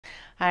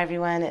Hi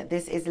everyone,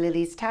 this is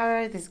Lily's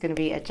Tarot. This is going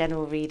to be a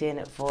general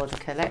reading for the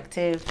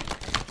collective.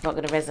 Not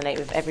going to resonate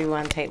with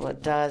everyone. Take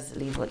what does,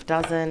 leave what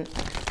doesn't.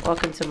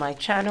 Welcome to my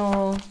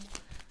channel.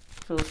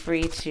 Feel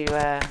free to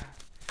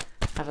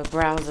have a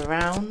browse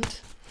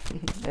around.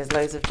 There's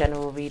loads of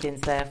general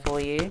readings there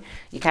for you.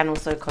 You can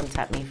also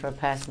contact me for a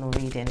personal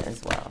reading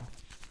as well.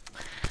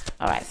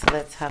 Alright, so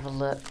let's have a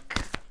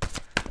look.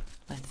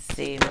 Let's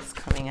see what's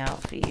coming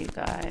out for you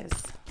guys.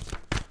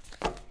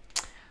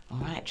 All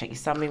right, check your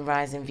sun, moon,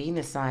 rising,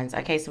 Venus signs.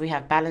 Okay, so we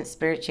have balance,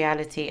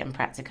 spirituality, and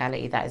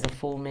practicality. That is a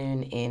full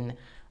moon in,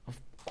 of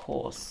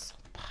course,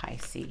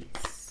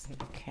 Pisces.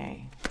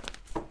 Okay.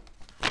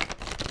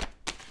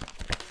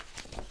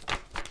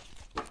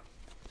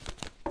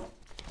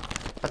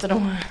 I don't know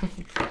why.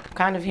 I'm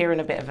kind of hearing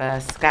a bit of a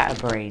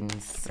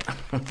scatterbrains.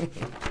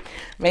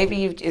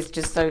 Maybe it's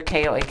just so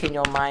chaotic in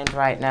your mind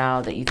right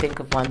now that you think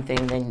of one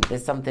thing, then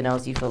there's something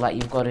else you feel like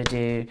you've got to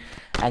do,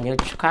 and you're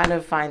kind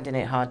of finding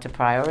it hard to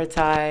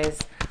prioritize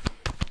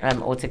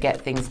or to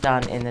get things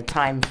done in the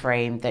time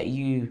frame that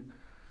you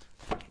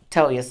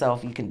tell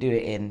yourself you can do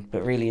it in.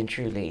 But really and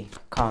truly,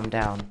 calm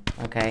down,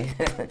 okay?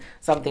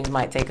 Some things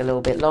might take a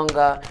little bit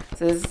longer.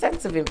 So there's a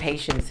sense of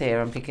impatience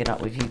here I'm picking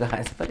up with you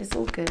guys, but it's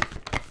all good.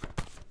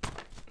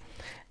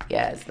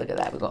 Yes, look at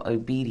that. We've got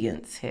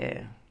obedience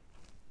here.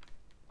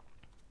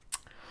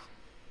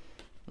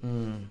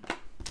 I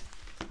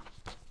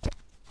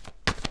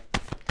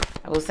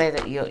will say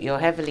that you're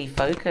heavily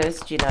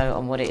focused, you know,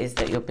 on what it is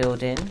that you're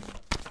building.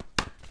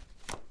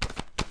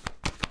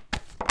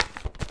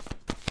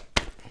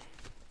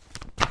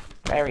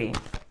 Very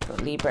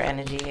got Libra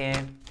energy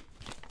here.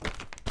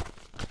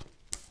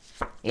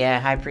 Yeah,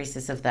 High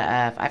Priestess of the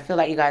Earth. I feel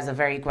like you guys are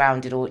very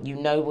grounded, or you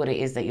know what it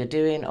is that you're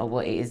doing or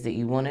what it is that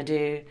you want to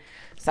do.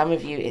 Some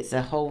of you, it's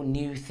a whole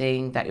new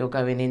thing that you're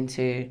going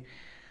into.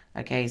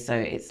 Okay, so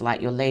it's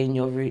like you're laying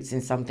your roots in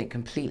something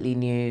completely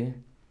new.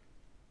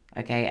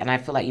 Okay, and I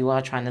feel like you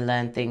are trying to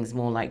learn things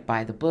more like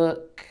by the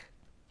book.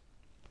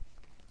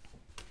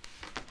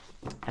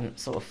 And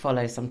sort of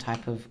follow some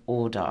type of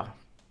order.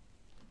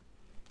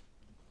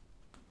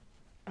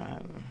 Oh,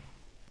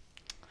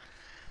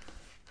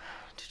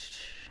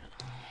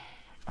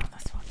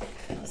 that's what.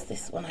 It was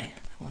this one. I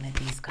wanted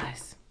these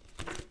guys.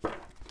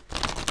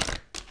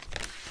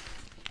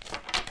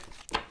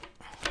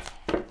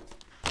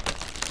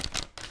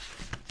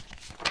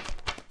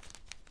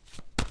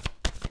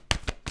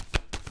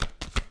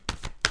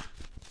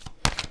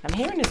 I'm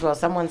hearing as well,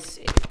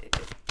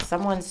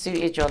 someone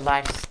suited your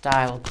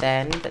lifestyle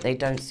then, but they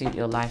don't suit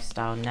your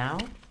lifestyle now.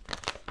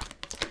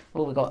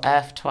 Oh, we've got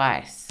Earth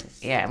twice.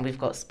 Yeah, and we've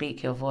got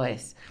Speak Your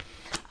Voice.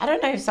 I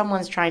don't know if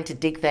someone's trying to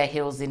dig their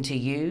heels into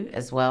you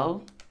as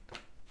well.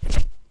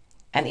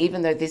 And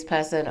even though this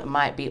person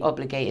might be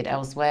obligated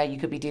elsewhere, you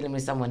could be dealing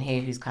with someone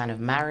here who's kind of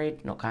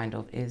married, not kind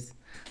of, is.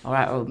 All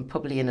right, or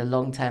probably in a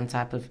long-term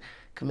type of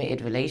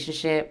committed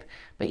relationship,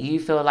 but you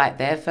feel like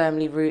they're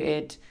firmly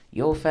rooted,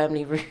 you're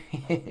firmly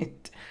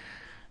rooted.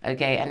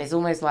 Okay, and it's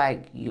almost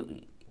like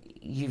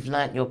you've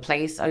learnt your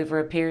place over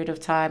a period of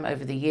time,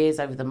 over the years,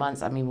 over the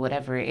months, I mean,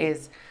 whatever it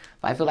is.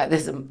 But I feel like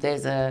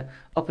there's a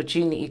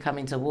opportunity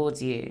coming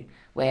towards you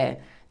where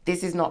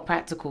this is not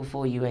practical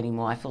for you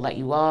anymore. I feel like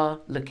you are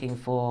looking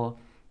for,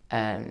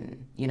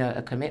 you know,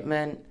 a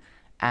commitment.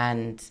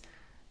 And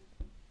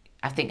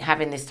I think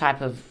having this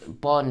type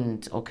of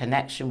bond or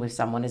connection with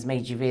someone has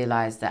made you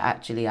realize that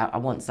actually I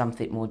want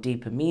something more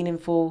deep and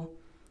meaningful,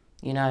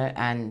 you know,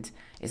 and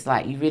it's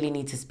like you really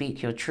need to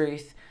speak your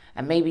truth.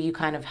 And maybe you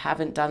kind of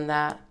haven't done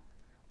that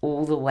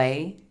all the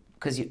way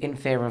because you're in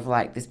fear of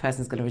like this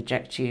person's going to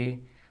reject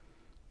you.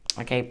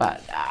 Okay,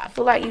 but I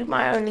feel like you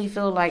might only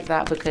feel like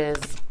that because,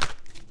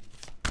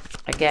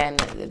 again,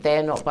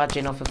 they're not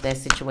budging off of their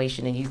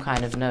situation and you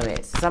kind of know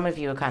it. So some of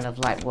you are kind of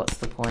like, what's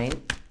the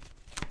point?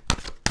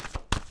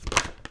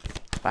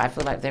 But I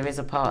feel like there is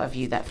a part of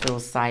you that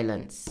feels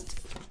silenced.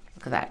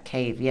 Look at that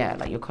cave. Yeah,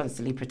 like you're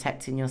constantly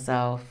protecting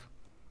yourself.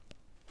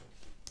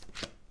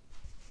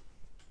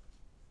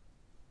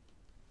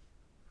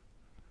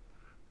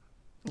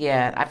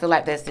 Yeah, I feel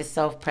like there's this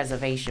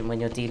self-preservation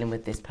when you're dealing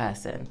with this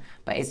person,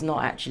 but it's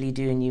not actually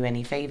doing you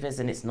any favors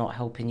and it's not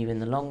helping you in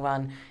the long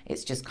run.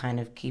 It's just kind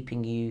of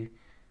keeping you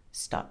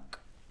stuck.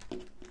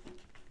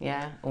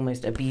 Yeah,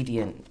 almost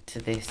obedient to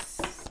this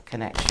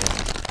connection.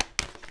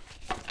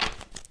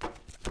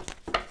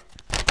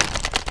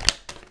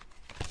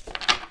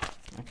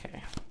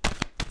 Okay.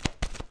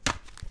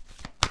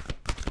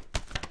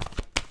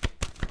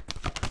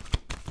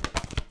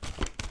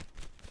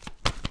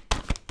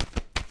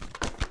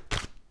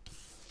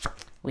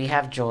 We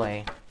have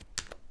joy.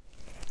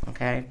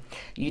 Okay.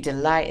 You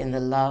delight in the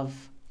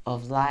love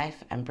of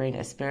life and bring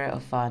a spirit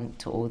of fun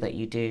to all that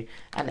you do.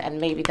 And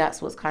maybe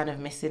that's what's kind of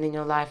missing in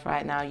your life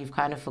right now. You've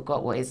kind of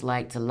forgot what it's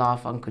like to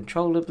laugh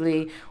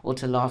uncontrollably or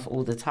to laugh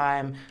all the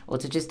time or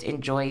to just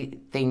enjoy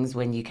things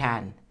when you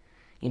can.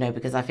 You know,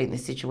 because I think the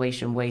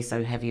situation weighs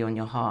so heavy on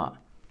your heart.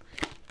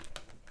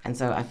 And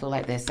so I feel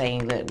like they're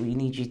saying that we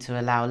need you to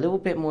allow a little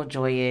bit more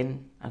joy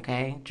in,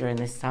 okay, during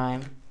this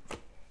time.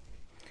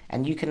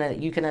 And you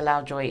can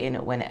allow joy in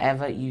it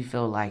whenever you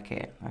feel like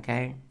it,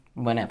 okay?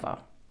 Whenever.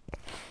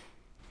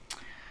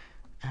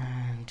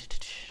 And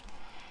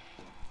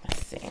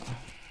let's see.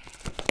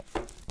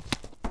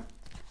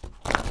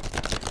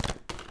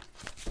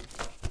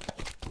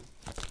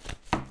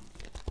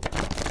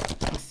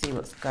 Let's see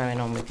what's going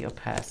on with your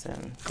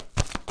person.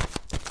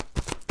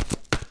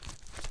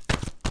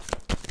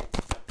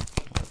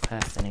 The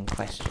person in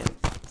question.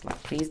 It's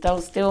like, please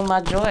don't steal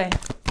my joy.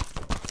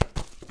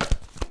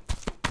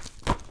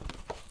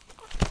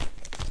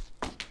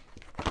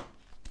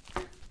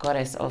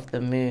 Goddess of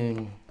the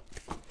moon.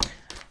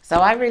 So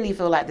I really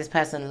feel like this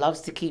person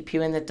loves to keep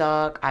you in the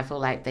dark. I feel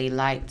like they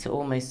like to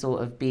almost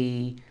sort of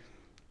be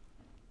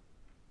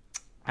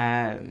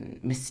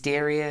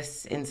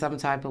mysterious in some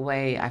type of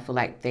way. I feel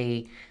like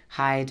they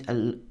hide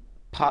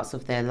parts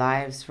of their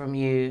lives from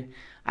you.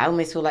 I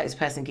almost feel like this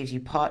person gives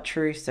you part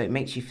truth, so it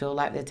makes you feel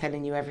like they're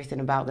telling you everything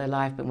about their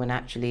life, but when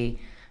actually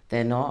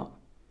they're not.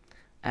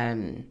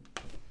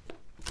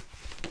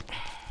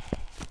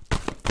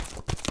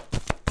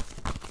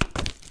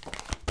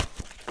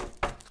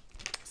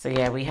 So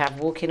yeah, we have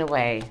walking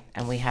away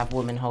and we have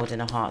woman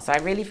holding a heart. So I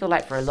really feel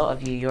like for a lot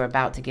of you, you're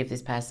about to give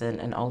this person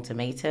an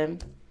ultimatum.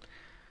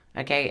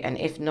 Okay, and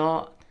if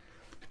not,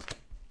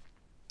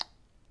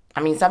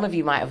 I mean, some of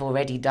you might have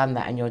already done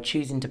that and you're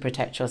choosing to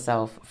protect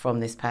yourself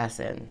from this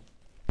person.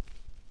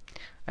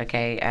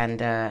 Okay,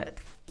 and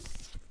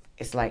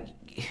it's like,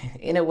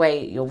 in a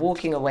way, you're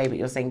walking away, but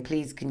you're saying,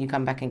 please, can you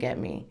come back and get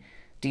me?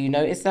 Do you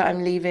notice that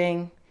I'm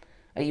leaving?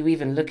 Are you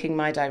even looking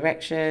my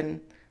direction?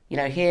 You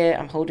know, here,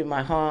 I'm holding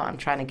my heart. I'm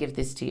trying to give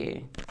this to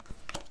you.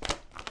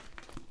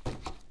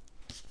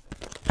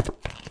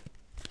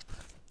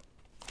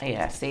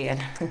 Yeah, see, and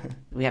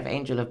we have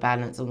Angel of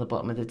Balance on the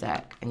bottom of the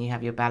deck. And you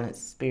have your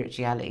balanced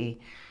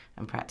spirituality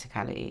and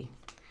practicality.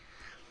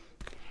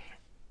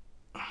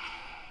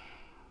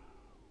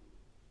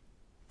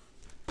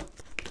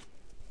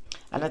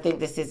 And I think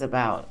this is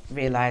about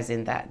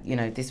realizing that, you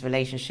know, this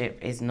relationship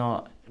is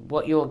not,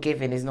 what you're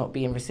giving is not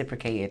being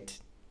reciprocated.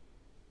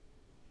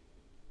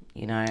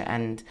 You know,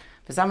 and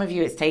for some of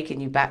you, it's taken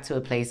you back to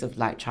a place of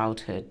like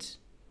childhood,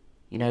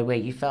 you know, where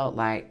you felt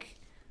like,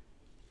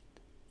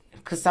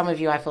 because some of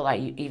you, I feel like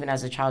you, even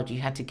as a child,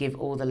 you had to give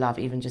all the love,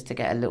 even just to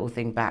get a little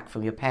thing back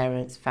from your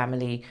parents,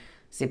 family,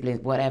 siblings,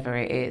 whatever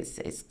it is.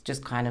 It's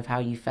just kind of how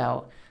you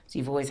felt. So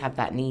you've always had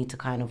that need to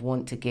kind of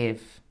want to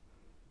give,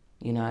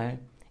 you know,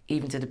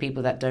 even to the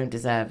people that don't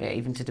deserve it,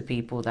 even to the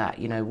people that,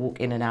 you know, walk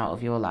in and out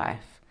of your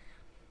life.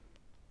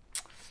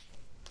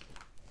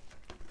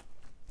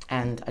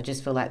 And I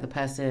just feel like the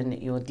person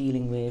you're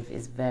dealing with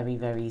is very,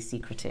 very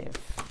secretive.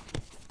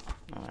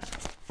 All right.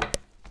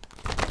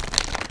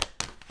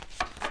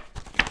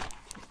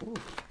 Ooh.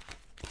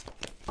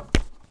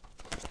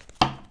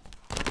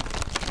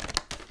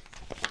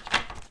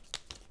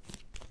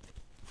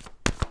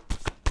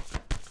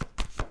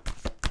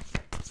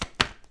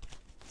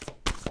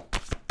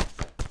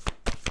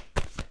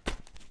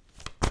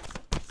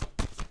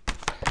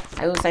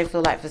 I also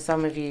feel like for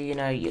some of you, you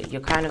know,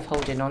 you're kind of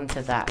holding on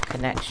to that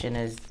connection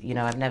as, you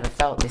know, I've never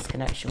felt this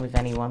connection with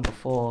anyone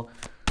before.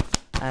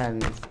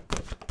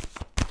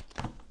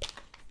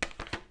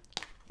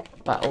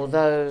 But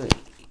although,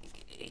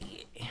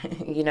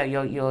 you know,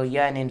 you're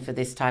yearning for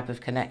this type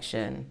of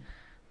connection,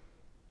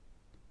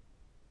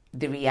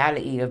 the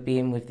reality of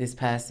being with this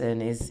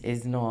person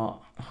is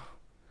not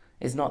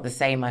the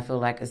same, I feel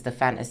like, as the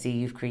fantasy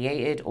you've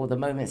created or the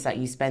moments that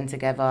you spend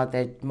together.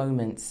 They're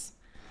moments.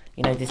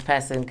 You know, this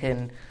person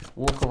can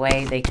walk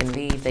away, they can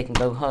leave, they can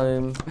go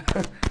home.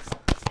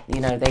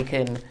 You know, they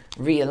can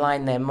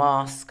realign their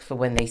mask for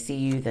when they see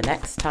you the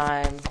next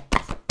time.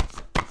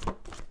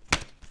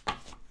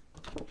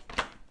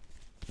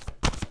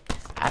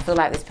 I feel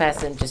like this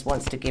person just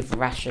wants to give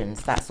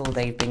rations. That's all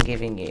they've been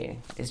giving you.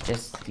 It's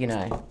just, you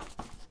know,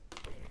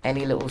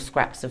 any little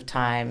scraps of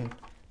time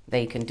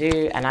they can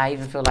do. And I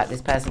even feel like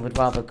this person would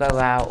rather go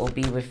out or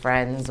be with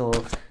friends or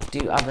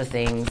do other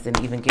things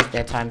than even give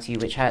their time to you,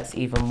 which hurts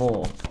even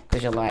more.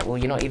 Because you're like, well,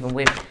 you're not even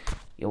with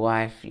your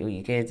wife or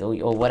your kids or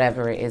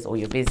whatever it is, or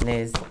your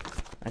business,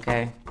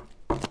 okay?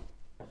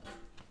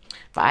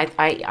 But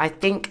I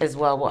think as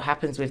well what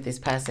happens with this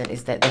person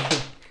is that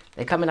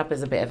they're coming up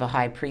as a bit of a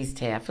high priest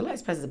here. I feel like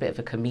this person's a bit of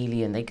a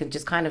chameleon. They can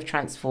just kind of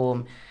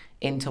transform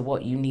into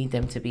what you need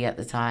them to be at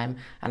the time.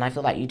 And I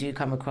feel like you do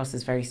come across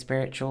as very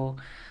spiritual.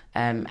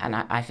 And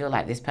I feel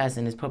like this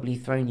person has probably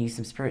thrown you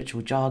some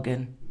spiritual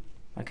jargon,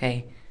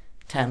 okay?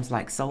 Terms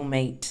like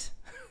soulmate.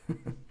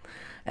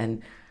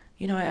 And,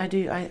 you know,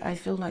 I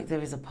feel like there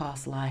is a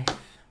past life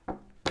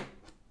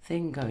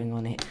thing going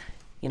on here.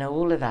 You know,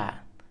 all of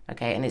that,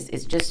 okay? And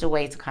it's just a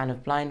way to kind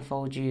of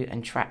blindfold you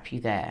and trap you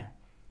there,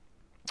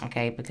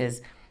 okay?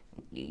 Because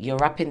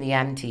you're up in the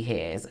ante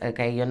here,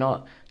 okay? You're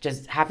not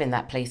just having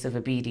that place of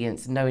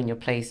obedience, knowing your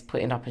place,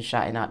 putting up and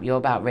shutting up. You're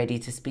about ready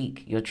to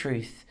speak your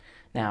truth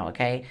now,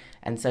 okay?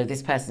 And so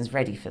this person's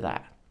ready for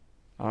that,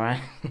 all right?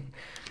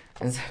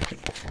 And so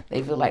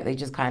they feel like they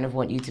just kind of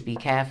want you to be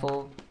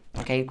careful,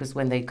 okay? Because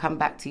when they come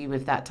back to you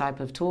with that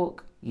type of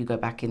talk, you go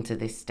back into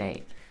this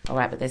state. All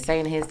right, but they're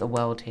saying here's the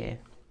world here.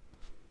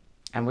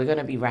 And we're going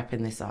to be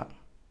wrapping this up.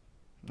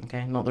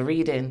 Okay, not the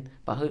reading,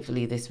 but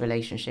hopefully this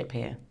relationship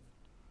here.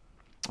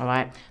 All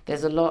right,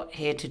 there's a lot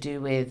here to do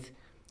with,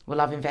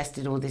 well, I've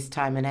invested all this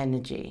time and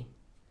energy.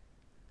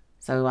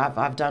 So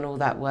I've done all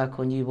that work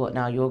on you. What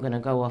now? You're going to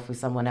go off with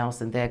someone else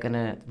and they're going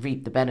to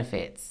reap the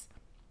benefits.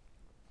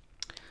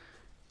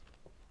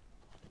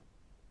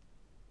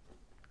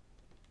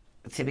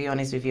 To be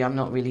honest with you, I'm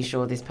not really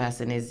sure this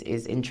person is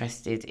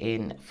interested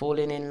in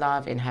falling in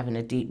love, in having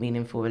a deep,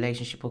 meaningful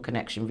relationship or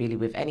connection really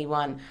with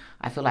anyone.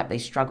 I feel like they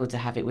struggle to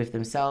have it with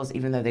themselves,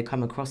 even though they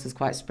come across as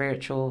quite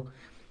spiritual.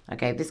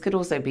 Okay, this could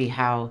also be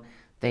how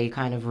they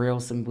kind of reel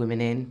some women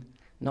in.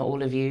 Not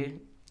all of you.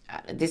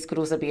 This could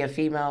also be a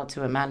female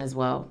to a man as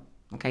well.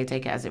 Okay,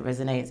 take it as it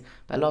resonates.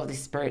 But a lot of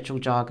this spiritual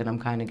jargon I'm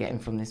kind of getting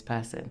from this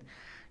person.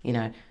 You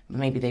know,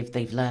 maybe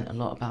they've learned a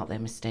lot about their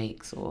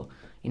mistakes, or,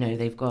 you know,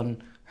 they've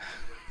gone...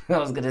 I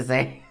was going to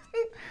say,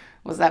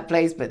 what's that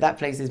place? But that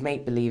place is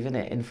make-believe, isn't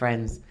it, in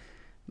Friends?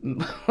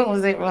 What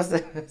was it, Ross?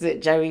 Was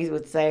it Joey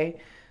would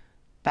say?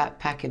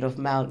 Backpacking of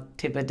Mount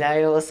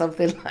Tiberdale or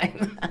something like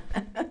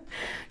that.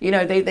 You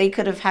know, they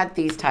could have had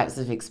these types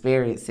of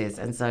experiences,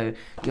 and so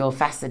you're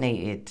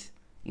fascinated,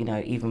 you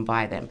know, even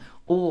by them.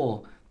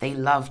 Or they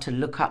love to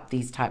look up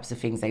these types of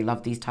things. They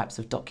love these types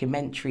of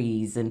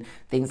documentaries and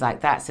things like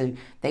that. So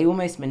they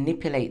almost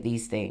manipulate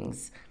these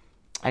things,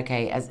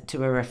 okay, as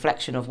to a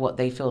reflection of what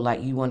they feel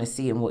like you want to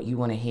see and what you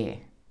want to hear,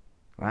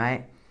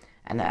 right?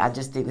 And I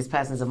just think this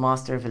person's a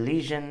master of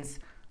illusions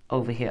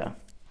over here,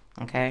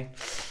 okay?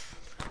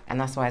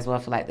 And that's why as well I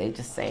feel like they're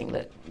just saying,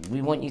 look,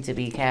 we want you to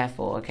be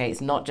careful, okay?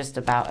 It's not just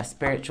about a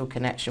spiritual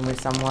connection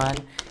with someone.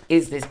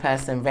 Is this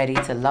person ready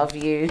to love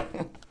you?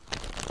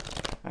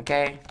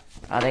 Okay?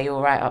 Are they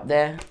all right up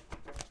there?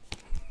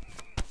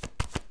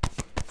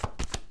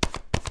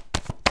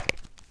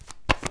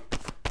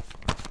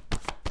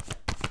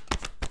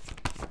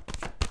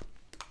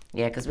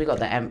 Yeah, because we got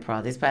the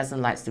Emperor. This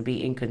person likes to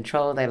be in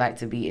control. They like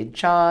to be in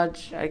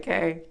charge,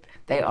 okay?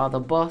 They are the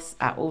boss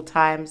at all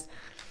times.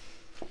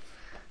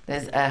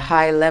 There's a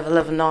high level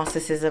of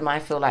narcissism, I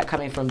feel like,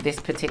 coming from this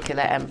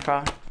particular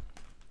Emperor,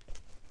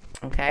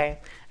 okay?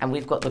 And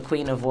we've got the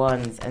Queen of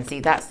Wands. And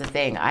see, that's the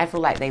thing. I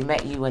feel like they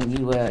met you when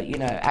you were, you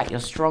know, at your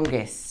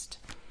strongest,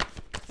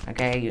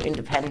 okay? You're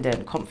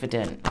independent,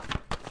 confident.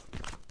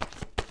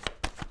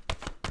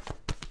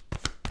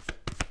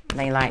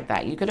 They like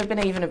that. You could have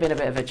been even a bit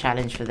of a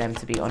challenge for them,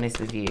 to be honest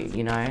with you,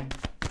 you know,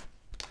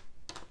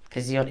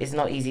 because it's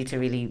not easy to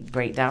really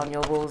break down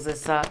your walls as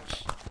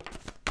such.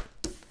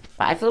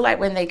 But I feel like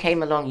when they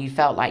came along, you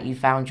felt like you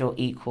found your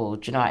equal.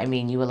 Do you know what I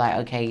mean? You were like,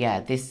 okay, yeah,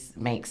 this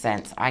makes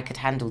sense. I could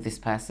handle this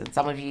person.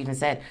 Some of you even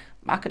said,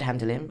 I could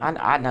handle him.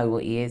 I know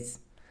what he is.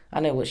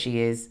 I know what she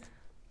is,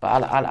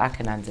 but I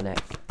can handle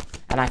it.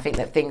 And I think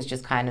that things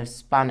just kind of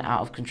spun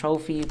out of control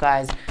for you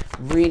guys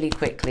really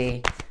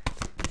quickly.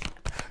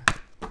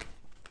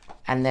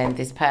 And then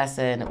this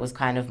person was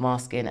kind of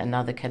masking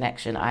another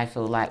connection, I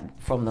feel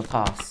like, from the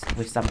past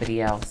with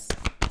somebody else.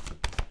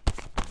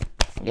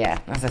 Yeah,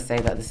 as I say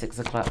that, the Six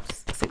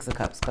of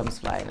Cups comes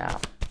flying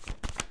out.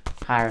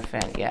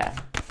 Hierophant, yeah.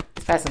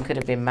 This person could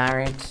have been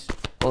married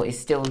or is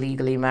still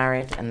legally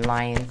married and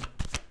lying.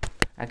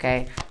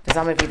 Okay? For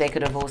some of you, they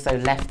could have also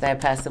left their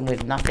person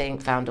with nothing,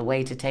 found a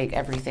way to take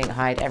everything,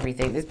 hide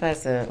everything. This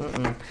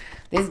person,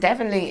 this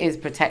definitely is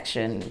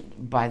protection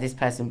by this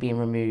person being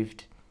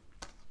removed.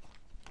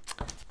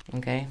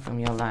 Okay, from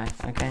your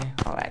life. Okay,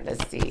 all right,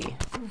 let's see.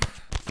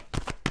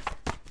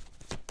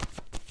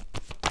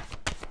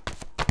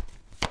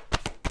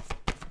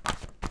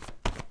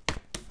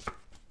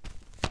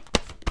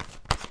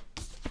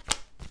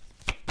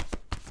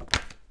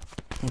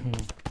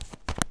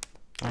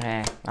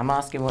 Okay, I'm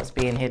asking what's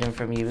being hidden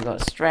from you. We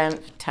got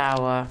Strength,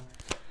 Tower,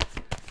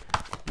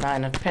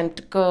 Nine of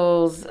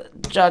Pentacles,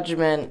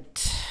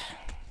 Judgment,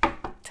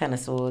 Ten of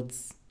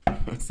Swords.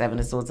 Seven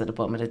of Swords at the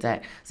bottom of the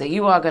deck. So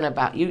you are going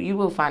to you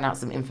will find out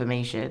some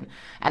information.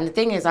 And the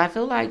thing is, I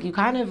feel like you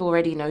kind of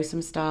already know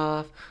some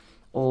stuff,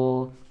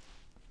 or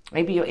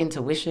maybe your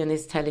intuition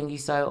is telling you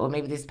so, or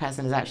maybe this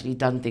person has actually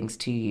done things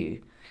to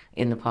you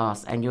in the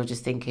past and you're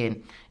just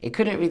thinking it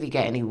couldn't really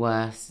get any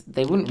worse.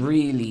 They wouldn't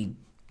really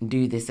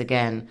do this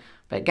again,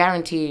 but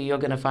guarantee you're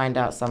going to find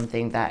out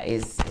something that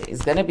is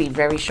going to be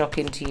very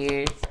shocking to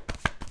you.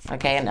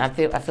 Okay, and I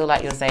feel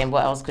like you're saying,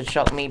 what else could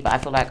shock me? But I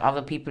feel like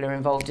other people are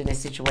involved in this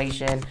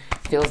situation.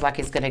 Feels like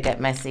it's going to get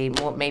messy,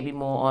 maybe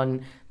more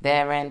on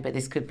their end, but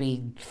this could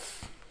be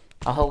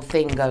a whole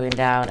thing going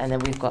down. And then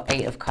we've got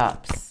Eight of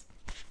Cups.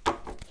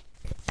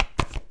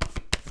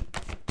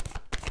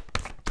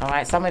 All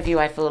right, some of you,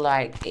 I feel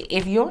like,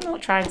 if you're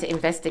not trying to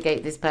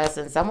investigate this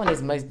person, someone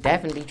is most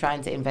definitely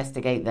trying to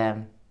investigate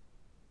them.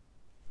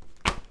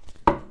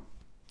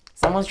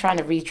 Someone's trying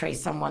to retrace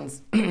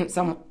someone's...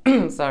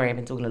 sorry, I've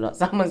been talking a lot.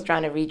 Someone's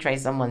trying to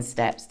retrace someone's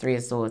steps. Three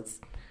of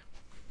Swords.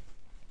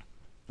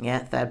 Yeah,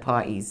 third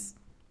parties.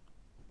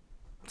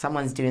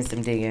 Someone's doing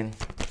some digging.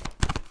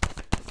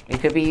 It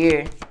could be you.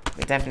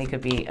 It definitely could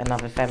be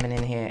another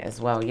feminine here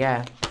as well,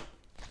 yeah.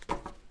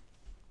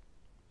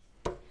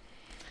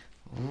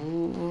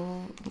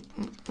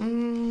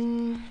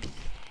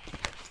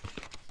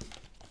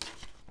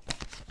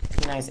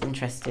 know, it's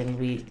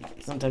interesting.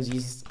 Sometimes you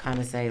just kind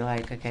of say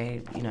like,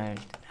 okay, you know,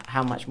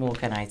 how much more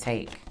can I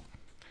take?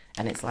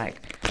 And it's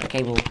like,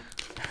 okay, well,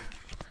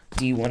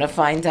 do you want to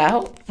find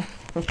out?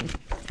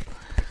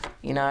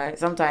 You know,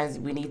 sometimes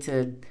we need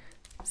to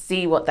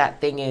see what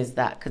that thing is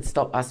that could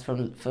stop us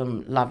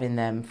from loving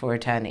them for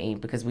eternity,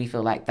 because we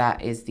feel like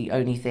that is the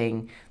only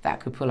thing that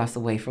could pull us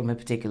away from a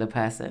particular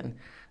person.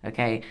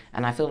 Okay,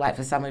 and I feel like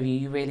for some of you,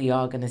 you really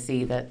are going to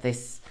see that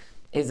this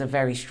is a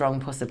very strong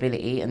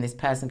possibility, and this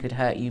person could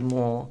hurt you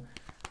more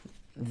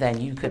than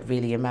you could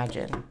really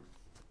imagine.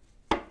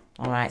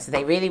 All right, so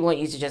they really want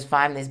you to just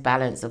find this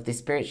balance of this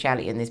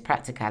spirituality and this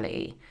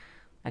practicality.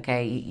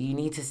 Okay, you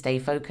need to stay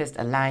focused,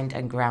 aligned,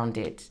 and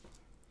grounded.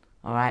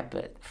 All right,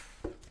 but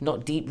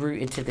not deep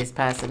rooted to this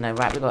person though.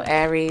 Right, we've got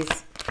Aries,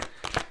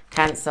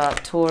 Cancer,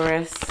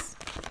 Taurus,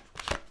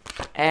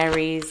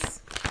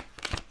 Aries,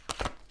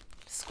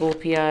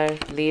 Scorpio,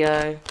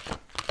 Leo,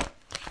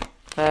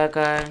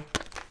 Virgo.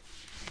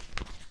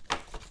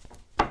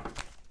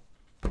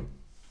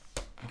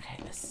 Okay,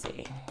 let's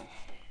see.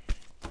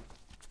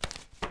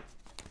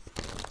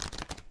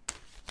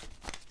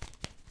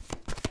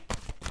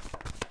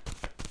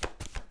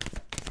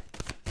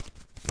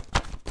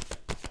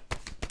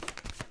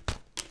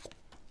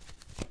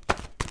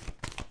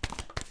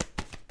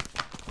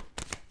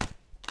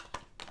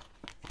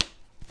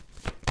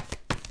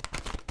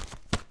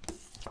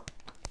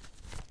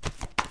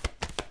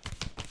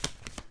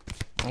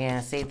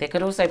 Yeah, see, there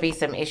could also be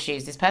some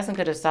issues. This person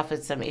could have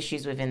suffered some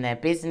issues within their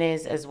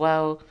business as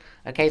well.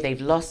 Okay, they've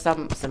lost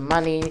some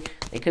money.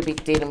 They could be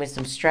dealing with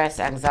some stress,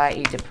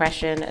 anxiety,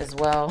 depression as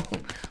well.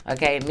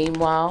 Okay,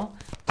 meanwhile,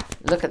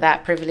 look at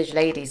that, privileged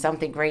lady.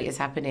 Something great is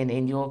happening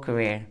in your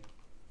career.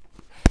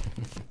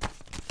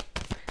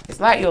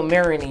 It's like you're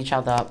mirroring each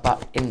other,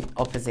 but in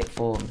opposite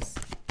forms.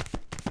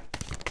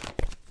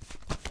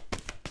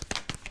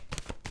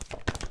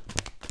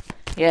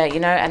 Yeah, you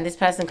know, and this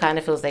person kind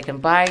of feels they can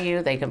buy you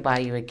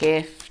a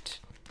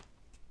gift.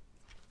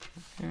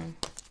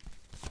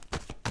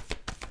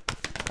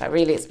 But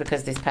really it's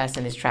because this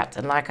person is trapped.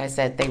 And like I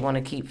said, they want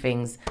to keep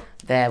things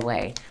their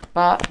way.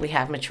 But we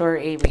have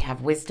maturity, we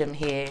have wisdom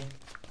here.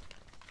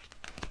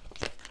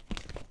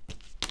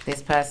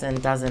 This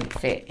person doesn't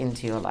fit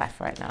into your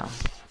life right now.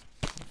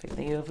 I think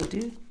they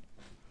overdo.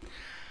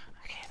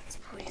 Okay, let's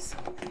pull you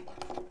something.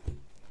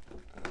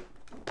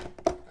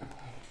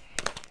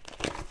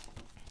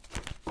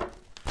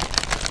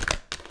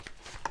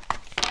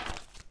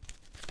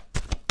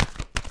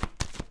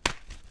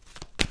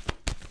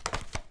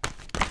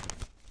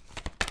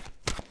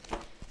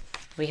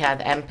 We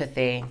have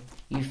empathy.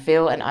 You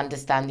feel and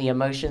understand the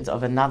emotions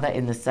of another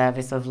in the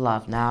service of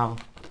love. Now,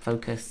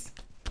 focus.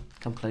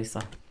 Come closer.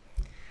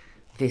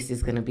 This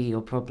is going to be your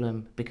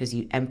problem because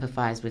you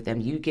empathize with them.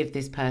 You give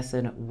this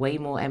person way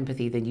more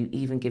empathy than you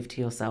even give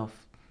to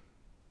yourself.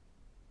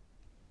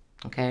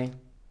 Okay?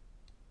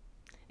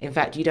 In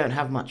fact, you don't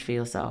have much for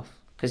yourself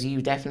because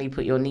you definitely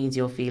put your needs,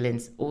 your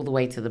feelings all the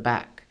way to the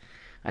back.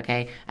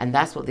 Okay? And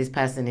that's what this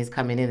person is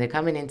coming in. They're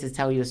coming in to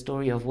tell you a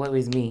story of woe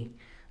is me.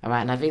 All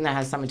right, and I think that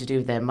has something to do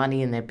with their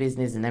money and their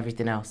business and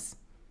everything else.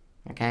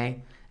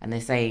 Okay? And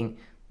they're saying,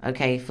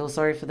 okay, feel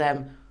sorry for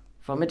them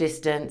from a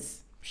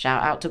distance.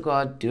 Shout out to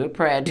God. Do a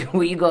prayer. Do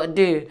what you got to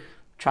do.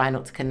 Try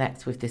not to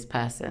connect with this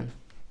person.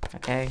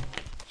 Okay?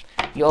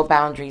 Your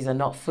boundaries are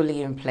not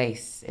fully in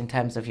place in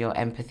terms of your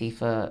empathy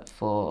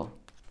for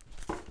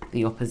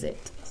the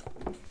opposite.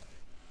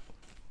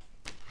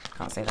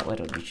 Can't say that word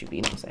on YouTube,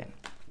 you know what I'm saying?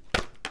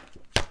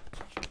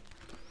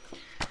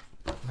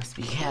 Must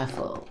be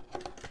careful.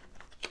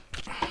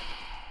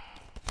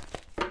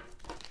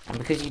 And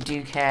because you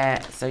do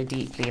care so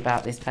deeply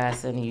about this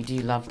person, you do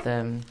love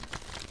them.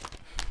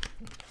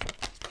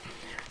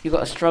 You've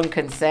got a strong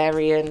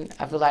Cancerian.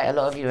 I feel like a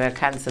lot of you are a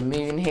Cancer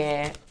moon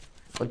here.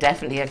 Or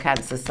definitely a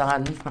Cancer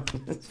sun. I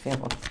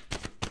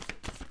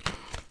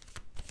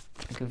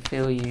can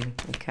feel you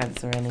with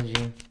Cancer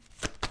energy.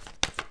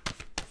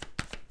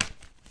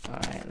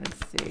 Alright,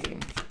 let's see.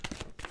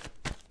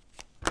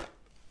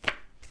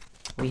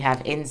 We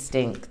have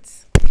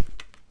instincts.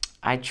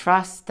 I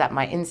trust that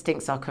my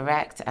instincts are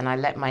correct and I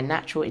let my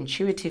natural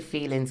intuitive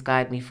feelings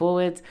guide me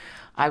forward.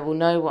 I will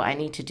know what I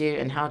need to do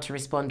and how to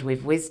respond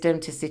with wisdom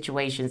to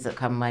situations that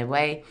come my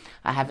way.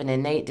 I have an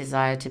innate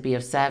desire to be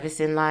of service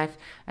in life.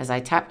 As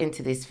I tap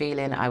into this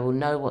feeling, I will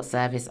know what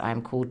service I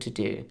am called to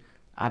do.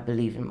 I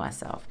believe in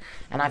myself.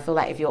 And I feel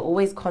like if you're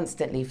always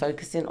constantly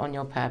focusing on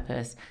your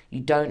purpose, you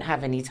don't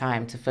have any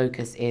time to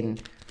focus in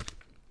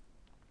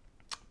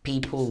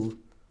people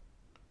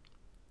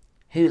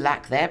who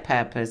lack their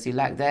purpose, who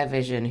lack their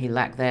vision, who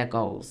lack their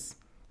goals.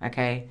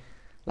 Okay?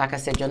 Like I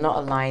said, you're not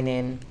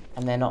aligning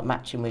and they're not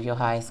matching with your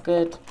highest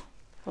good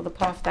or the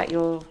path that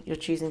you're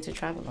choosing to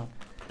travel on.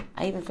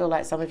 I even feel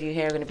like some of you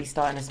here are going to be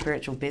starting a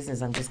spiritual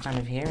business. I'm just kind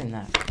of hearing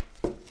that.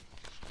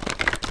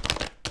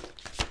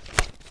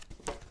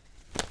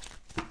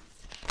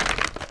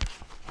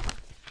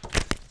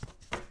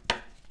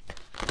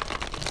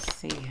 Let's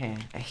see here.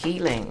 A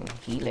healing.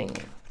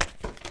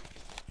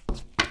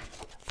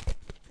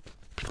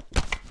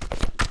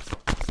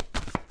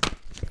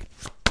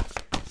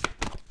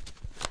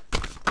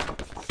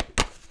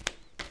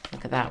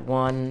 that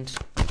wand.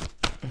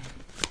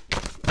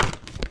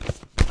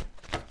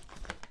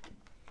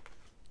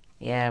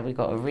 Yeah, we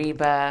got a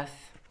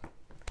rebirth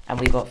and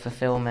we got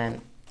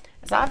fulfillment.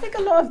 So I think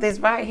a lot of this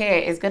right here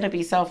is going to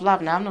be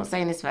self-love. Now, I'm not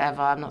saying this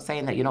forever. I'm not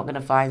saying that you're not going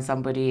to find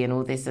somebody and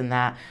all this and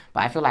that.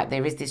 But I feel like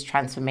there is this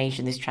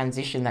transformation, this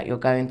transition that you're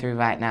going through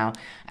right now.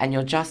 And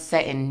you're just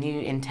setting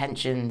new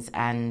intentions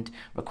and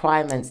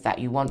requirements that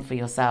you want for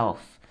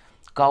yourself.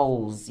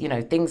 Goals, you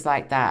know, things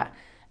like that.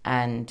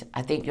 And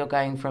I think you're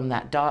going from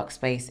that dark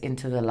space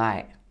into the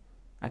light.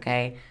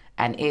 Okay?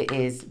 And it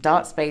is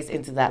dark space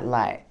into that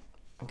light.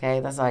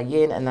 Okay? That's our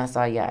yin and that's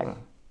our yang.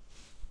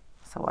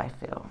 That's how I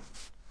feel.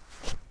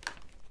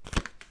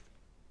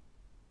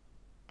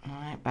 All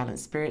right,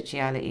 balance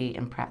spirituality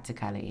and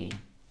practicality.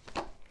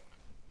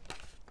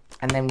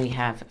 And then we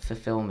have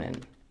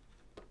fulfillment.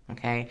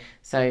 Okay,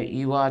 so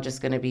you are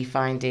just going to be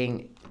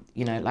finding,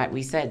 you know, like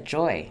we said,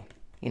 joy.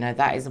 You know,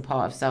 that is a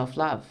part of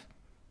self-love.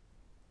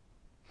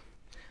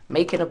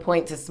 Making a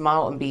point to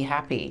smile and be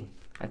happy.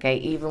 Okay,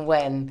 even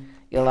when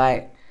you're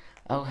like,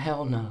 oh,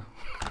 hell no.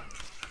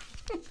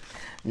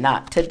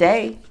 Not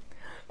today.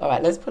 All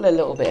right, let's pull a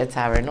little bit of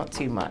tarot, not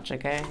too much,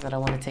 okay? I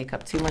don't want to take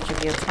up too much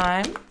of your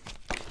time.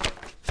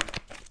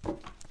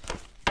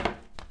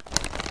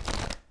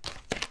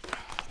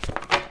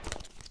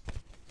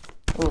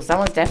 Oh,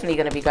 someone's definitely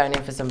going to be going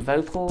in for some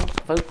vocal.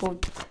 I don't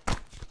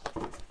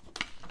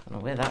know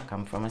where that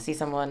come from. I see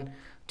someone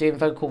doing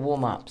vocal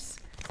warm-ups.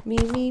 Me.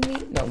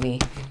 Not me.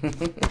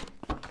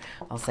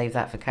 I'll save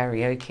that for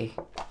karaoke.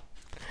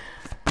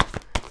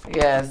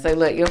 Yeah, so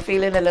look, you're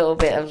feeling a little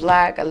bit of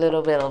lack, a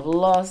little bit of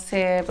loss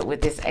here. But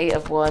with this 8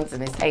 of Wands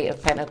and this 8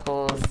 of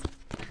Pentacles,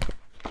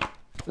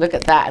 look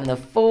at that. And the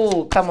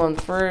Fool, come on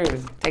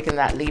through. Taking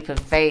that leap of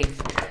faith.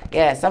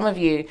 Yeah, some of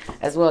you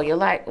as well, you're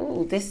like,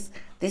 ooh, this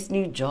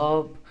new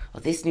job or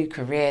this new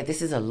career,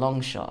 this is a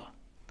long shot,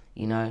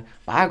 you know,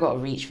 but I got to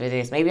reach for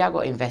this. Maybe I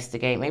got to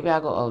investigate. Maybe I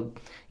got to,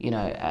 you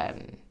know,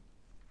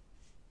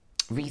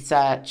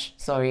 research,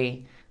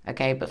 sorry.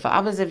 Okay. But for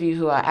others of you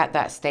who are at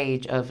that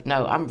stage of,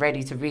 no, I'm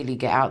ready to really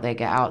get out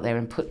there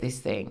and put this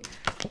thing.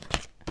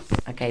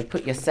 Okay.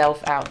 Put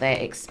yourself out there,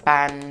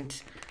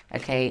 expand,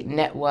 okay.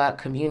 Network,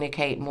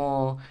 communicate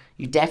more.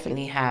 You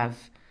definitely have,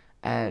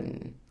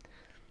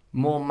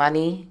 more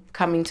money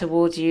coming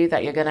towards you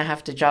that you're going to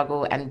have to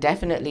juggle. And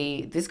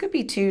definitely this could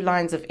be 2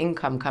 lines of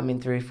income coming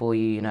through for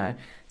you, you know.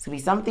 It's going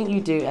to be something you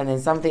do and then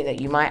something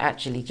that you might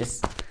actually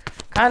just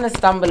kind of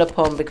stumble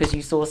upon because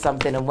you saw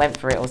something and went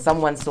for it, or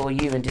someone saw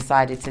you and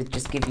decided to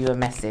just give you a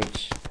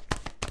message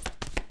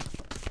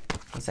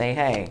and say,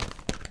 hey,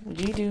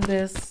 would you do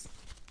this?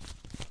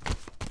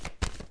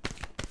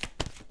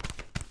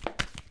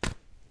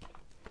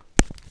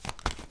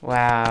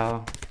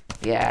 Wow.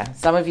 Yeah,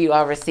 some of you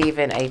are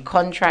receiving a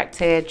contract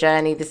here,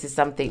 journey. This is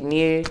something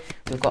new.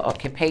 We've got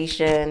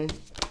occupation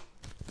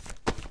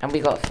and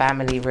we've got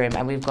family room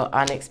and we've got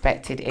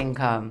unexpected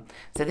income.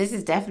 So this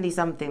is definitely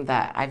something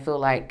that I feel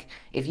like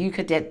if you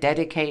could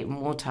dedicate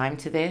more time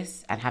to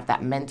this and have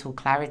that mental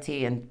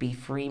clarity and be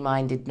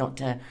free-minded, not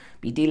to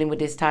be dealing with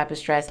this type of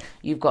stress,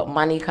 you've got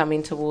money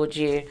coming towards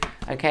you,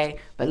 okay?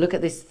 But look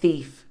at this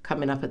thief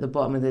coming up at the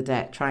bottom of the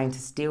deck, trying to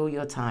steal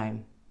your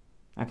time,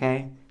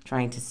 okay?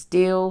 Trying to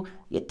steal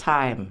your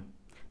time.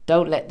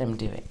 Don't let them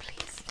do it,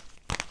 please.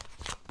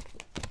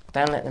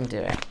 Don't let them do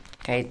it,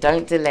 okay?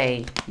 Don't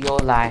delay your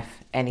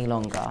life any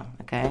longer,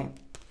 okay?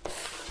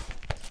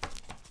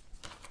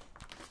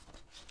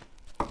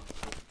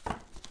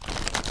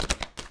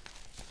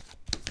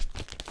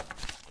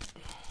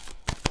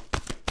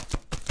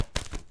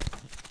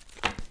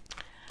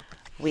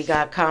 We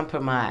got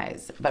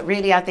compromise. But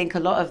really, I think a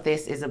lot of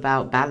this is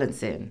about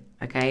balancing,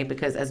 okay?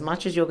 Because as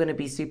much as you're going to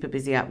be super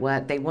busy at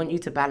work, they want you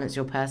to balance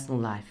your personal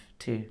life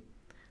too,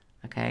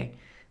 okay?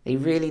 They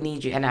really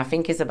need you. And I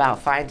think it's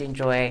about finding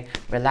joy,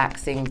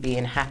 relaxing,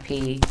 being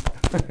happy,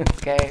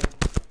 okay?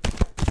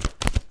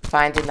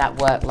 Finding that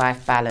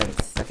work-life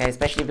balance, okay?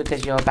 Especially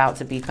because you're about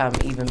to become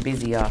even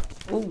busier.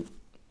 Ooh.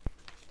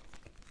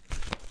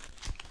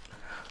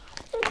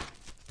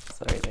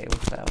 Sorry, they all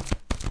fell.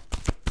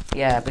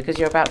 Yeah, because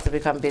you're about to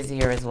become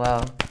busier as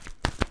well.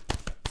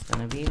 It's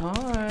going to be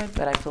hard,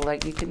 but I feel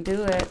like you can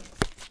do it.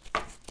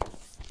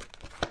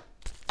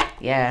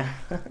 Yeah.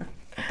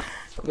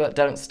 We've got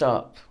don't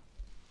stop.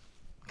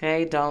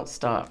 Okay, don't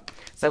stop.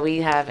 So we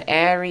have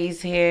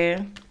Aries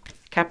here,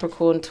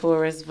 Capricorn,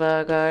 Taurus,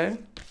 Virgo,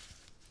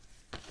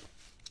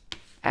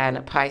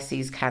 and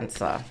Pisces,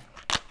 Cancer.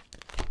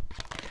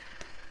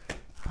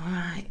 All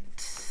right.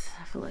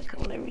 I feel like I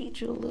want to read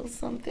you a little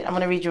something. I'm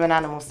going to read you an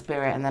animal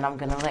spirit and then I'm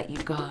going to let you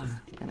go.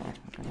 I'm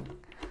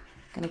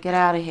gonna get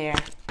out of here.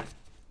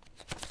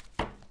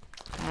 All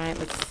right,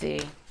 let's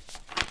see.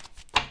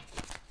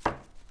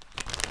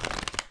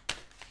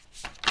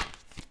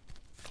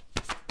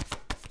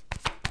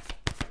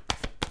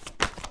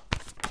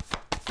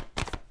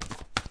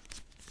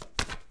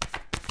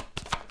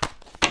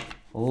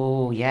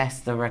 Oh,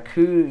 yes, the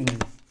raccoon.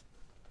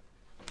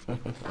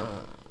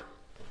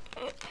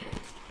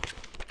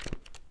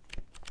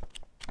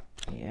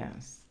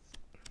 Yes.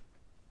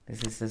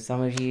 This is for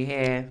some of you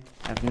here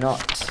have not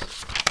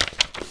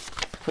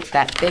put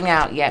that thing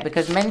out yet,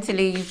 because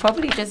mentally you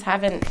probably just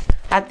haven't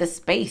had the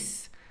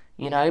space,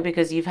 you know,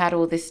 because you've had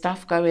all this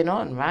stuff going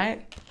on,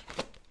 right?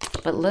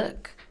 But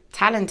look,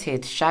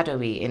 talented,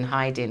 shadowy, in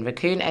hiding.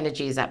 Raccoon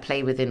energy is at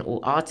play within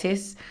all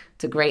artists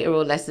to greater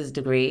or lesser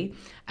degree.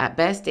 At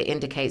best, it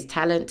indicates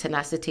talent,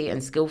 tenacity,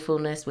 and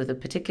skillfulness with a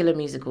particular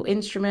musical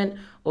instrument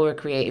or a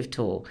creative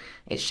tool.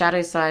 Its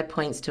shadow side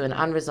points to an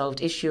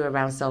unresolved issue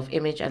around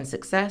self-image and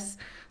success.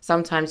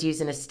 Sometimes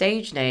using a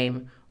stage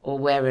name or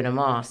wearing a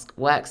mask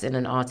works in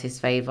an artist's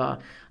favor.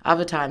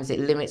 Other times it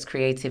limits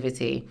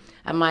creativity.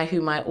 Am I who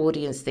my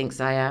audience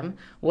thinks I am?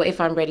 What if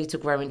I'm ready to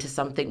grow into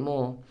something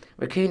more?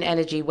 Raccoon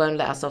energy won't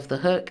let us off the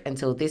hook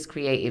until this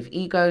creative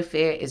ego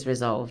fear is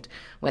resolved.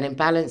 When in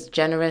balance,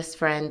 generous,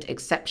 friend,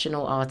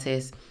 exceptional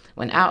artist.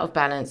 When out of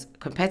balance,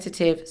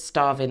 competitive,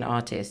 starving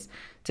artist.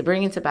 To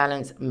bring into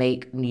balance,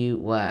 make new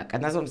work.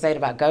 And that's what I'm saying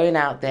about going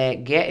out there,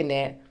 getting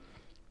it,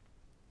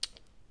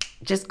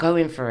 just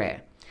going for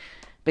it.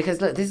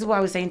 Because look, this is what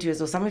I was saying to you as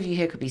well. Some of you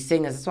here could be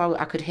singers. That's why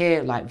I could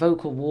hear like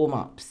vocal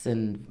warm-ups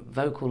and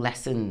vocal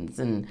lessons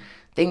and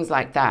things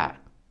like that.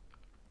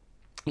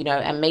 You know,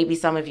 and maybe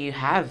some of you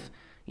have,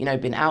 you know,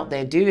 been out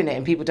there doing it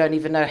and people don't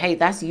even know, hey,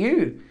 that's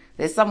you.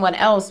 There's someone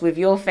else with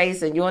your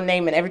face and your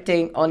name and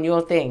everything on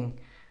your thing.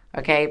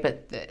 Okay,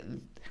 but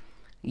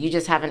you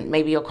just haven't,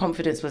 maybe your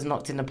confidence was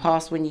knocked in the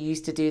past when you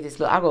used to do this.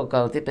 Look, I gotta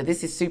go, but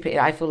this is super,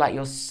 I feel like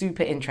you're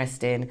super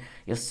interesting,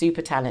 you're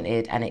super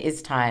talented, and it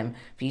is time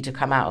for you to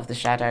come out of the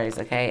shadows,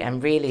 okay,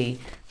 and really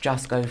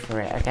just go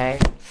for it, okay?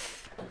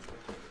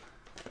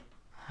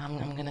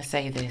 I'm gonna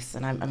say this,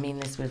 and I mean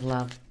this with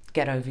love.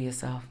 Get over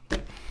yourself.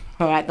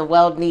 All right, the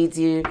world needs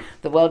you.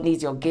 The world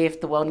needs your gift.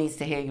 The world needs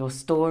to hear your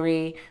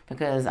story,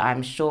 because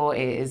I'm sure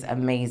it is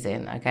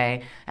amazing,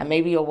 okay? And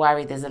maybe you're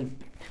worried because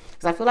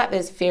I feel like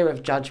there's fear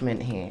of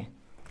judgment here.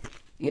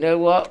 You know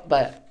what?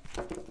 But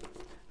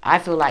I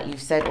feel like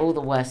you've said all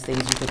the worst things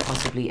you could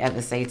possibly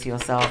ever say to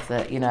yourself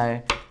that, you know,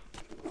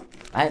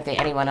 I don't think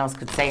anyone else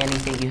could say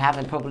anything you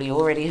haven't probably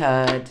already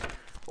heard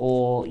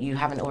or you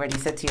haven't already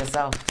said to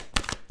yourself.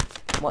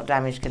 What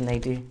damage can they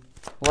do?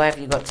 What have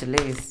you got to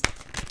lose?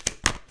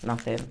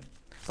 Nothing.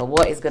 But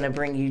what is going to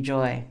bring you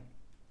joy?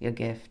 Your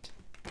gift.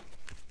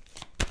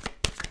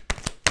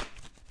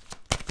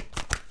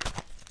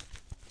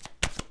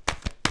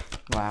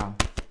 Wow.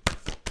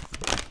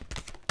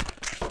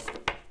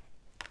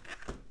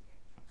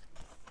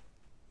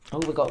 Oh,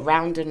 we got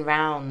round and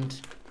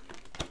round.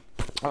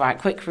 All right,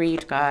 quick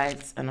read,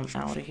 guys, and I'm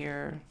out of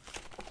here.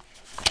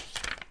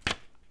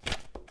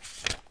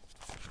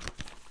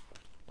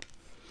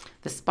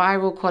 The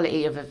spiral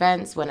quality of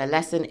events. When a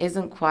lesson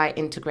isn't quite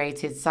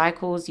integrated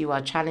cycles, you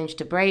are challenged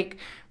to break,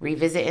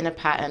 revisiting a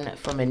pattern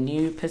from a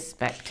new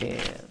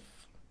perspective.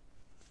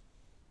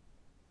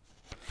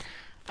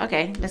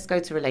 Okay, let's go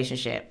to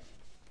relationship.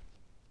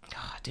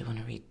 Oh, I do want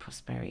to read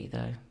prosperity,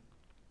 though.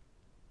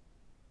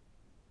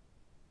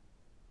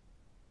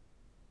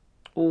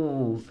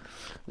 Ooh,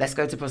 let's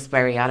go to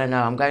prosperity. I don't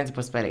know. I'm going to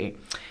prosperity.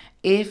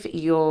 If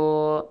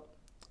you're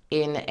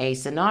in a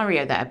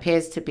scenario that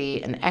appears to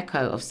be an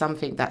echo of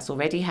something that's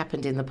already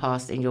happened in the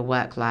past in your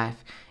work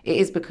life, it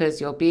is because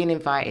you're being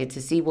invited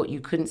to see what you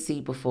couldn't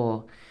see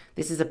before.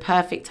 This is a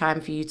perfect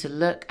time for you to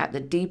look at the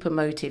deeper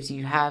motives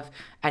you have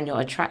and your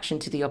attraction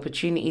to the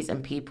opportunities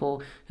and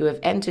people who have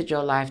entered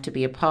your life to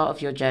be a part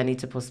of your journey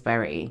to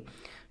prosperity,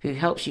 who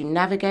helps you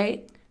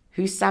navigate,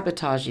 who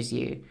sabotages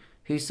you,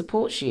 who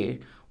supports you.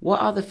 What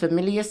are the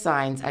familiar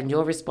signs and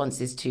your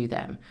responses to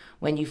them?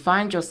 When you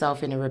find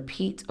yourself in a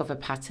repeat of a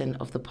pattern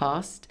of the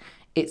past,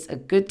 it's a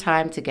good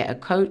time to get a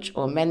coach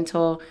or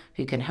mentor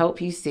who can help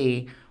you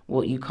see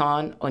what you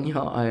can't on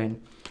your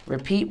own.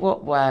 Repeat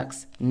what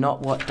works,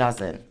 not what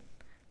doesn't.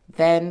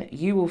 Then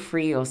you will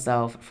free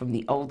yourself from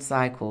the old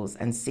cycles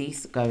and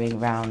cease going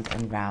round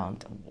and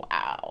round.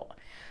 Wow.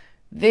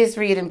 This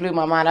reading blew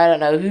my mind. I don't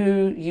know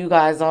who you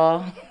guys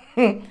are.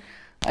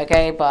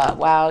 Okay, but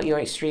wow, you're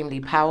extremely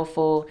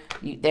powerful.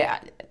 The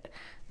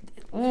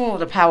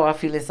power I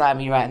feel inside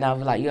me right now. I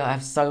feel like you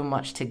have so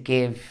much to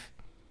give.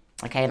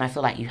 Okay, and I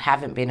feel like you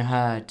haven't been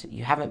heard.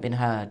 You haven't been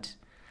heard.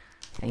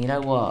 And you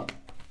know what?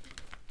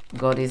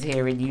 God is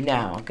hearing you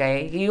now,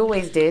 okay? He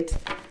always did,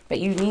 but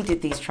you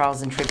needed these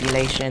trials and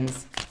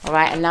tribulations, all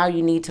right? And now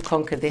you need to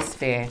conquer this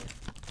fear.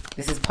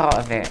 This is part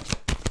of it.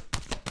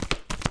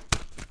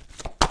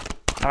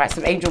 All right,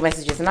 some angel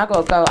messages, and I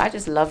gotta go. I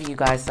just love you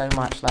guys so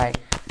much. Like,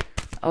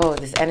 oh,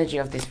 this energy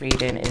of this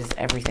reading is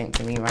everything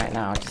to me right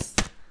now.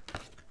 Just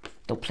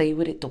don't play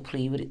with it, don't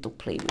play with it, don't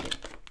play with it.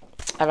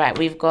 All right,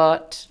 we've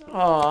got,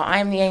 I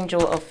am the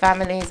angel of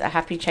families. A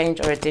happy change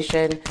or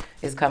addition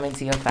is coming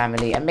to your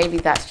family. And maybe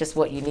that's just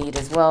what you need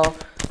as well.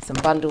 Some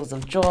bundles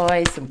of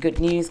joy, some good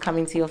news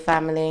coming to your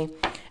family.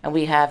 And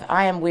we have,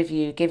 I am with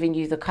you, giving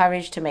you the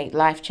courage to make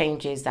life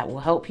changes that will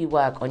help you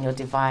work on your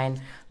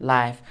divine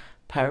life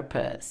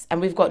purpose.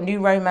 And we've got new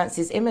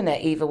romances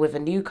imminent, either with a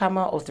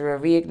newcomer or through a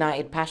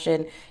reignited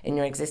passion in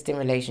your existing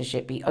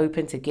relationship. Be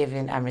open to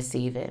giving and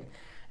receiving.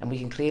 And we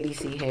can clearly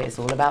see here it's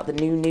all about the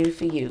new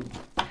for you.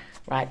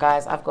 Right,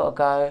 guys, I've got to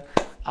go.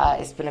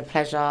 It's been a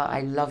pleasure.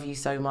 I love you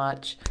so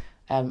much.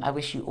 I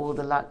wish you all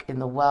the luck in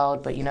the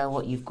world, but you know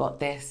what? You've got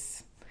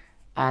this.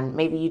 And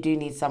maybe you do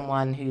need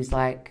someone who's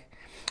like,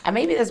 and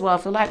maybe as well, I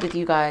feel like with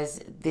you guys,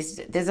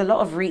 there's a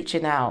lot of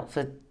reaching out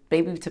for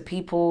maybe to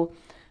people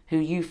who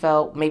you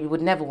felt maybe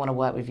would never want to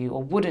work with you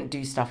or wouldn't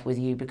do stuff with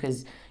you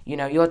because, you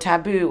know, you're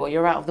taboo or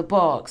you're out of the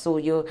box or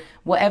you're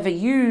whatever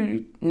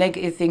you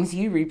negative things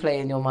you replay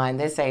in your mind.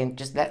 They're saying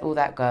just let all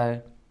that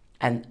go.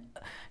 And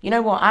you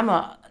know what? I'm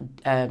a,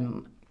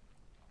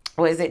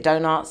 what is it?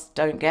 Don't ask,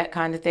 don't get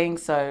kind of thing.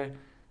 So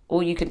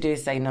all you can do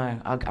is say no.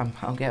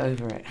 I'll get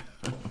over it.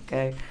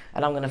 Okay.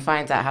 And I'm going to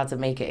find out how to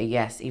make it a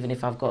yes, even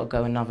if I've got to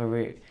go another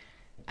route.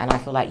 And I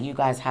feel like you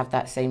guys have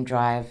that same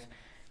drive.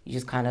 You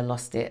just kind of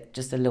lost it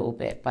just a little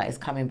bit, but it's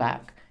coming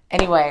back.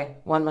 Anyway,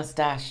 one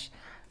mustache.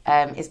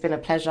 It's been a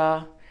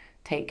pleasure.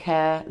 Take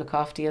care. Look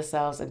after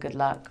yourselves and good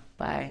luck.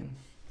 Bye.